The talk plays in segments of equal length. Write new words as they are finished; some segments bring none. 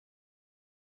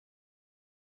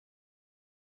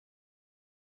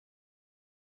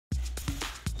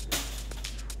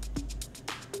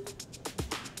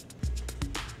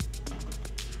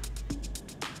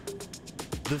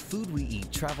The food we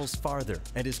eat travels farther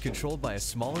and is controlled by a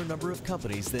smaller number of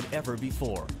companies than ever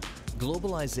before.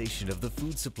 Globalization of the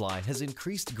food supply has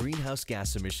increased greenhouse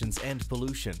gas emissions and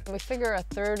pollution. We figure a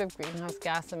third of greenhouse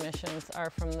gas emissions are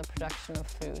from the production of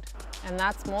food. And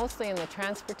that's mostly in the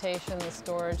transportation, the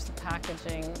storage, the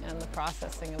packaging, and the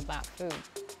processing of that food.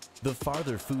 The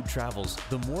farther food travels,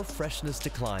 the more freshness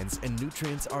declines and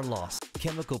nutrients are lost.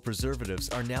 Chemical preservatives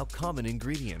are now common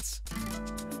ingredients.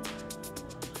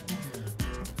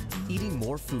 Eating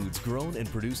more foods grown and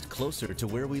produced closer to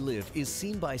where we live is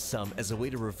seen by some as a way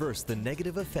to reverse the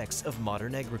negative effects of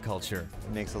modern agriculture.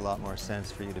 It makes a lot more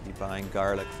sense for you to be buying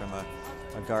garlic from a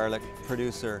garlic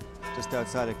producer just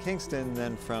outside of Kingston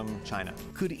than from China.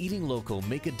 Could eating local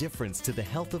make a difference to the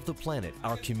health of the planet,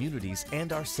 our communities,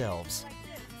 and ourselves?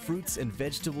 Fruits and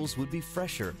vegetables would be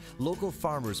fresher, local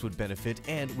farmers would benefit,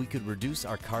 and we could reduce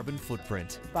our carbon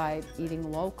footprint. By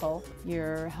eating local,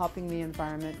 you're helping the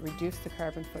environment reduce the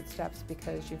carbon footsteps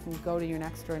because you can go to your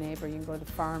next door neighbor, you can go to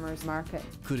the farmer's market.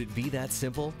 Could it be that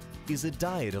simple? Is a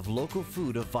diet of local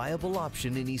food a viable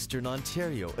option in Eastern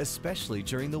Ontario, especially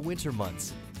during the winter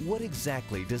months? What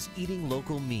exactly does eating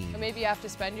local mean? Maybe you have to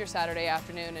spend your Saturday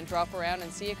afternoon and drop around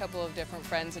and see a couple of different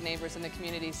friends and neighbors in the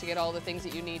communities to get all the things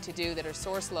that you need to do that are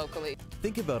sourced locally.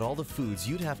 Think about all the foods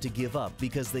you'd have to give up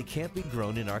because they can't be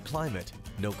grown in our climate.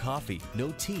 No coffee,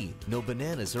 no tea, no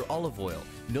bananas or olive oil,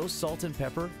 no salt and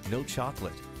pepper, no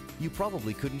chocolate. You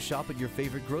probably couldn't shop at your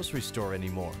favorite grocery store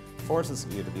anymore. It forces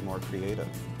you to be more creative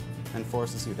and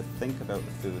forces you to think about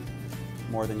the food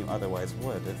more than you otherwise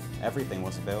would if everything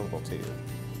was available to you.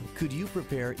 Could you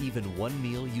prepare even one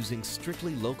meal using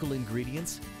strictly local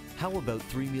ingredients? How about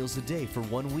 3 meals a day for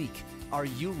 1 week? Are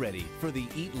you ready for the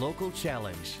Eat Local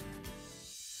Challenge?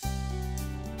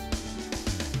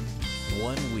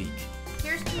 1 week.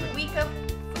 Here's to a week of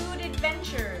food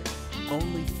adventures.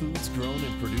 Only foods grown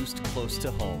and produced close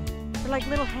to home. They're like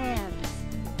little hands.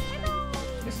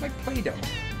 It's like Play-Doh.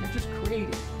 They're just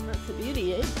creative. That's the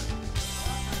beauty, eh?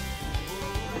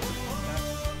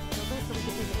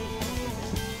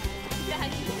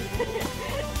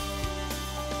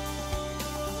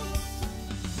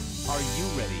 Are you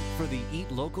ready for the Eat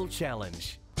Local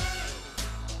Challenge?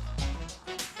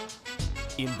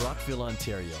 In Brockville,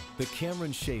 Ontario, the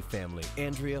Cameron Shea family,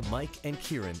 Andrea, Mike, and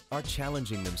Kieran, are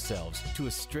challenging themselves to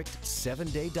a strict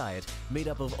 7-day diet made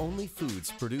up of only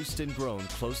foods produced and grown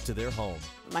close to their home.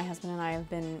 My husband and I have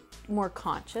been more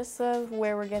conscious of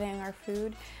where we're getting our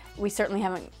food. We certainly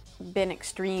haven't been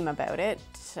extreme about it.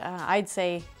 I'd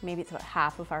say maybe it's about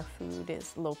half of our food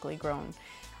is locally grown.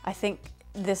 I think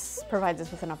this provides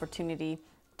us with an opportunity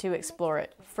to explore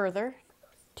it further.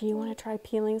 Do you want to try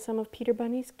peeling some of Peter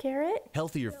Bunny's carrot?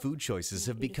 Healthier food choices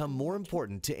have become more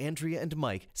important to Andrea and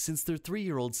Mike since their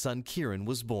 3-year-old son Kieran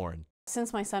was born.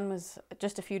 Since my son was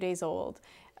just a few days old,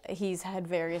 he's had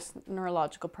various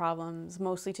neurological problems,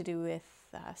 mostly to do with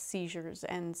seizures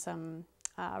and some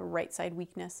right side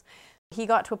weakness. He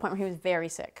got to a point where he was very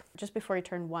sick just before he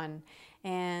turned 1,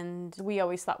 and we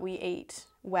always thought we ate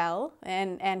well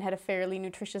and had a fairly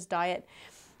nutritious diet.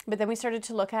 But then we started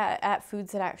to look at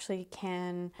foods that actually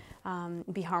can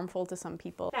be harmful to some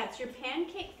people. That's your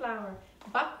pancake flour,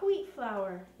 buckwheat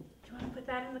flour. Do you want to put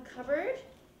that in the cupboard?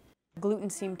 Gluten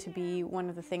seemed to be one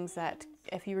of the things that,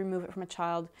 if you remove it from a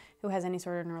child who has any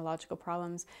sort of neurological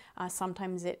problems,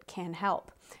 sometimes it can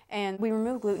help. And we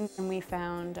removed gluten and we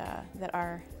found that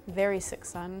our very sick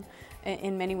son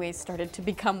in many ways started to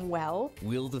become well.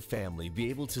 Will the family be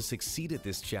able to succeed at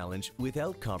this challenge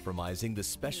without compromising the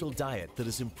special diet that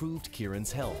has improved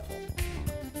Kieran's health?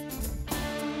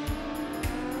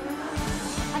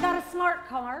 I got a smart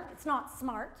car. It's not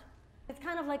smart. It's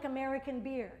kind of like American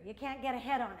beer. You can't get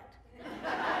ahead on it.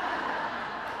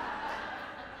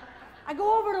 I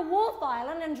go over to Wolf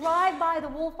Island and drive by the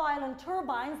Wolf Island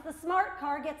turbines. The smart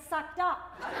car gets sucked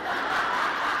up.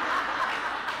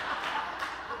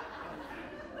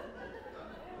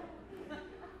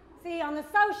 See, on the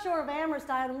south shore of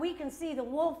Amherst Island, we can see the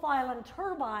Wolf Island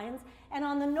turbines, and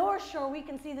on the north shore, we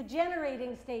can see the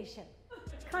generating station.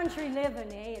 Country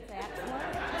living, eh? It's excellent.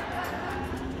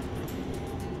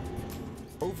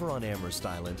 Over on Amherst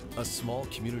Island, a small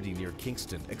community near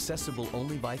Kingston, accessible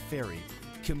only by ferry,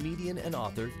 comedian and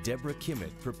author Deborah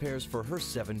Kimmett prepares for her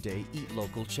 7-day Eat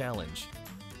Local Challenge.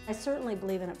 I certainly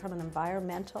believe in it from an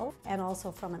environmental and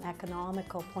also from an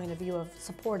economical point of view of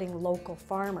supporting local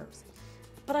farmers.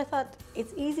 But I thought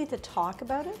it's easy to talk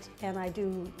about it, and I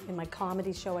do, in my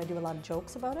comedy show, I do a lot of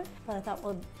jokes about it. But I thought,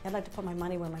 well, I'd like to put my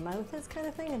money where my mouth is kind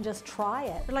of thing and just try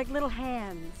it. They're like little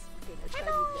hands.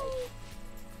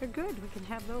 They're good, we can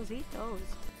have those, eat those.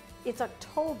 It's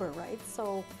October, right?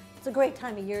 So it's a great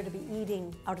time of year to be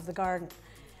eating out of the garden.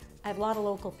 I have a lot of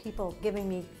local people giving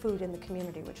me food in the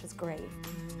community, which is great.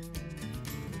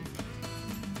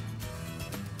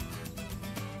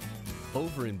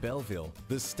 Over in Belleville,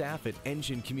 the staff at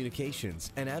Engine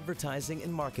Communications, an advertising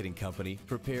and marketing company,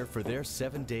 prepare for their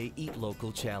 7-day Eat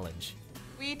Local Challenge.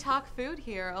 We talk food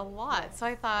here a lot, so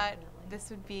I thought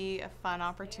this would be a fun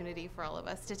opportunity for all of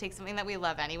us to take something that we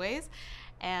love anyways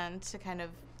and to kind of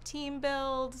team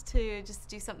build, to just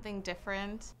do something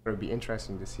different. It would be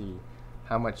interesting to see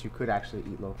how much you could actually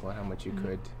eat local and how much you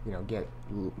could, get,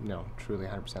 truly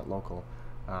 100% local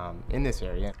in this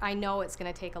area. I know it's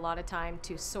going to take a lot of time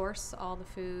to source all the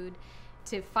food,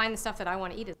 to find the stuff that I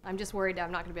want to eat. I'm just worried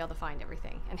I'm not going to be able to find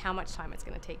everything and how much time it's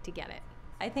going to take to get it.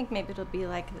 I think maybe it'll be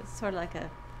like sort of like a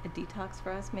detox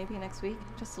for us maybe next week,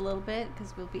 just a little bit,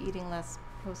 because we'll be eating less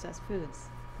processed foods.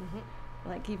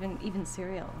 Like even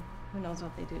cereal. Who knows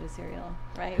what they do to cereal,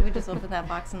 right? We just open that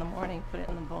box in the morning, put it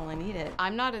in the bowl and eat it.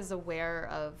 I'm not as aware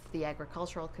of the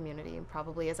agricultural community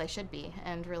probably as I should be,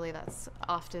 and really that's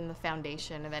often the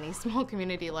foundation of any small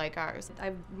community like ours.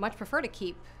 I much prefer to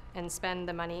keep and spend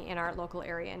the money in our local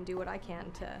area and do what I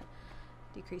can to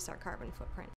decrease our carbon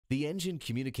footprint. The Engine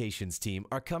Communications team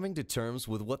are coming to terms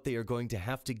with what they are going to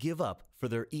have to give up for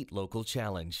their Eat Local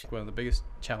Challenge. One of the biggest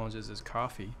challenges is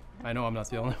coffee. I know I'm not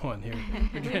the only one here.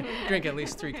 We drink at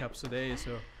least 3 cups a day,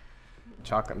 so.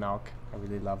 Chocolate milk. I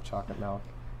really love chocolate milk.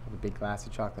 I have a big glass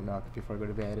of chocolate milk before I go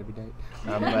to bed every day.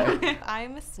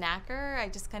 I'm a snacker. I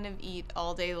just kind of eat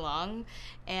all day long,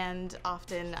 and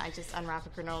often I just unwrap a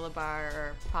granola bar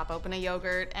or pop open a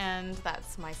yogurt, and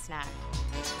that's my snack.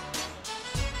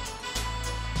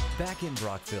 Back in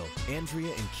Brockville,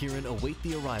 Andrea and Kieran await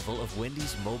the arrival of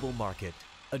Wendy's Mobile Market,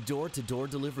 a door-to-door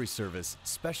delivery service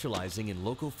specializing in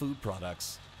local food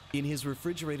products. In his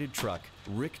refrigerated truck,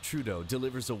 Rick Trudeau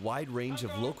delivers a wide range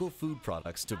of local food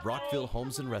products to Brockville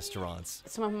homes and restaurants.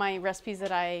 Some of my recipes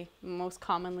that I most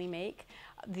commonly make,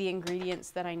 the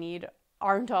ingredients that I need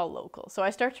aren't all local. So I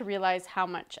start to realize how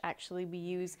much actually we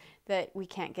use that we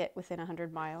can't get within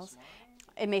 100 miles.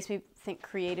 It makes me think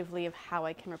creatively of how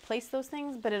I can replace those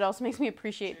things, but it also makes me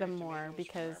appreciate them more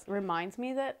because it reminds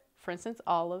me that, for instance,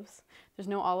 olives. There's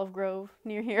no olive grove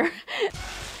near here.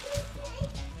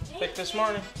 Picked this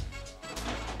morning.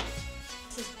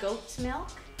 This is goat's milk.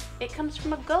 It comes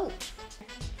from a goat.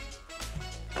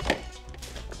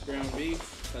 Ground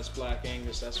beef, that's Black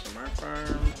Angus, that's from our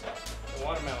farm. The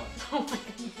watermelon. Oh my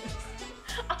goodness.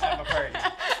 Have a party.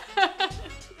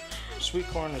 Sweet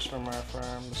corn is from our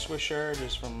farm. The Swiss chard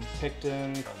is from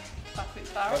Picton. Buckwheat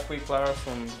flour. Buckwheat flour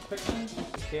from Picton.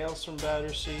 The kale's from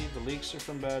Battersea. The leeks are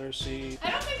from Battersea.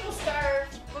 I don't think we'll starve.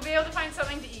 We'll be able to find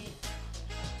something to eat.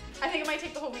 I think it might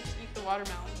take the whole week to eat the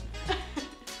watermelon.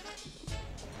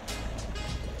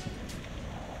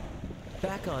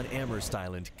 Back on Amherst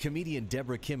Island, comedian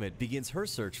Deborah Kimmett begins her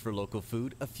search for local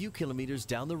food a few kilometers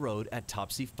down the road at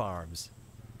Topsy Farms.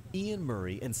 Ian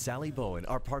Murray and Sally Bowen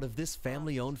are part of this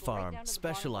family-owned farm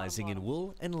specializing in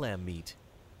wool and lamb meat.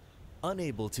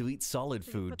 Unable to eat solid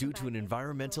food due to an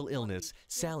environmental illness,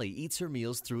 Sally eats her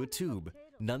meals through a tube.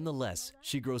 Nonetheless,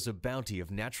 she grows a bounty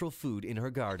of natural food in her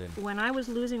garden. When I was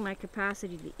losing my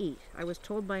capacity to eat, I was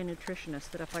told by a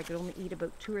nutritionist that if I could only eat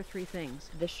about 2 or 3 things,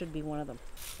 this should be one of them.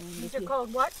 These are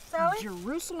called what, Sally?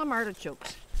 Jerusalem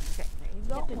artichokes. Okay, there you You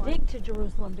go. have to dig to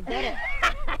Jerusalem to get it.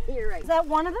 You're right. Is that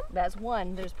one of them? That's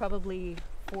one. There's probably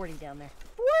 40 down there.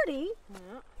 40? Yeah.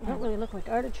 They don't really look like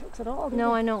artichokes at all.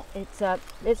 No, I know.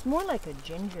 It's more like a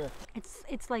ginger.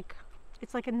 It's like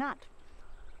a nut.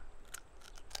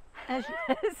 So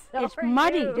It's are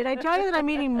muddy. you. Did I tell you that I'm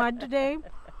eating mud today? I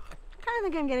kind of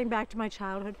think I'm getting back to my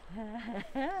childhood.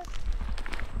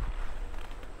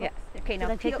 Yeah. Okay, now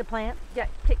Did I take the plant? Yeah,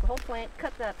 take the whole plant,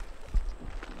 cut that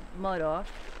mud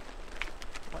off.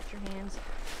 Wash your hands.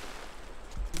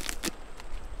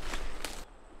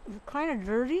 It's kind of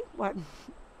dirty. What?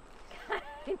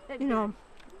 You know,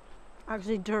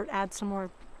 actually dirt adds some more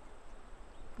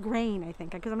grain, I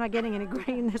think, because I'm not getting any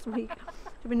grain this week.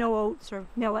 There'll be no oats or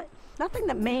millet. Nothing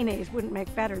that mayonnaise wouldn't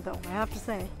make better, though, I have to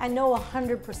say. I know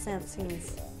 100%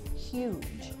 seems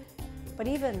huge, but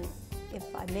even if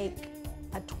I make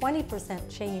a 20%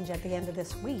 change at the end of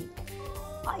this week,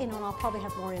 and I'll probably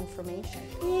have more information.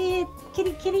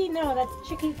 Kitty, kitty, no, that's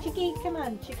Chicky, Chicky, come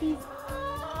on, chickies.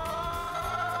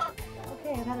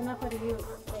 Okay, I've had enough out of you,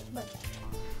 but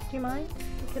do you mind?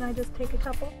 Can I just take a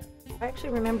couple? I actually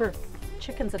remember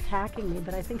chickens attacking me,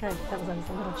 but I think that was when I was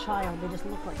a little child. They just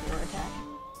looked like they were attacking.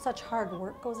 Such hard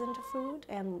work goes into food,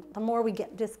 and the more we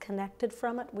get disconnected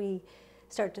from it, we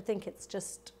start to think it's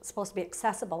just supposed to be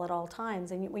accessible at all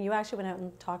times. And when you actually went out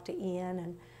and talked to Ian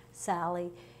and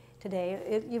Sally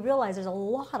today, you realize there's a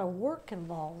lot of work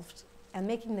involved and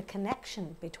making the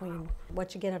connection between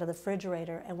what you get out of the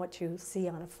refrigerator and what you see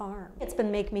on a farm. It's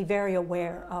been making me very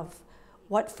aware of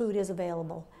what food is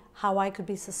available, how I could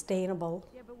be sustainable,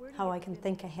 how I can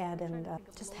think ahead and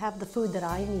just have the food that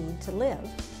I need to live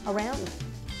around me.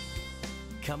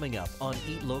 Coming up on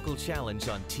Eat Local Challenge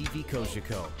on TV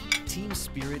Cogeco, team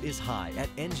spirit is high at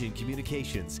Engine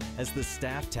Communications as the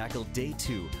staff tackle day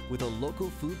 2 with a local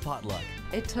food potluck.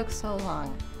 It took so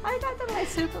long. I got to my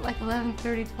soup at like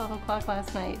 11:30, 12 o'clock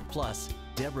last night. Plus,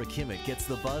 Deborah Kimmett gets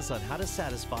the buzz on how to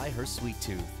satisfy her sweet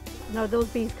tooth. Now, are those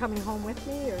bees coming home with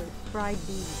me or fried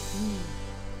bees?